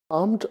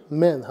Armed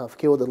men have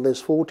killed at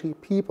least 40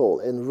 people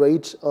in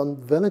raids on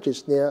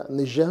villages near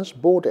Niger's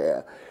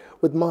border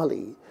with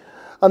Mali,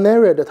 an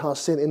area that has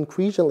seen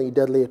increasingly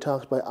deadly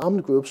attacks by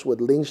armed groups with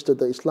links to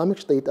the Islamic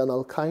State and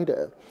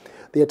Al-Qaeda.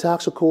 The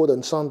attacks occurred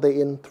on Sunday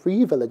in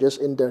 3 villages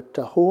in the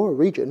Tahor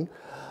region,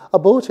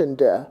 about in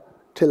the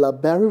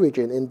Tillaberi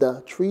region in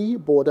the Tree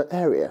border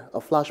area, a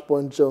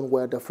flashpoint zone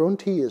where the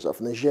frontiers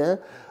of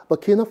Niger,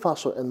 Burkina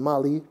Faso and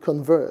Mali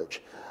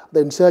converge. The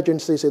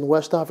insurgencies in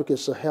West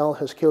Africa's Sahel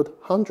has killed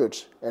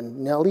hundreds and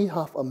nearly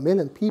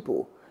 500,000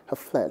 people have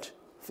fled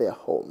their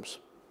homes.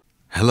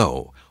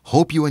 Hello,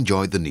 hope you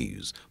enjoyed the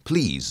news.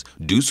 Please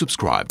do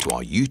subscribe to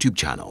our YouTube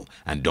channel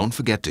and don't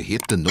forget to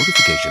hit the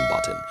notification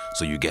button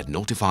so you get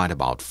notified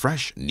about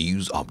fresh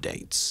news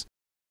updates.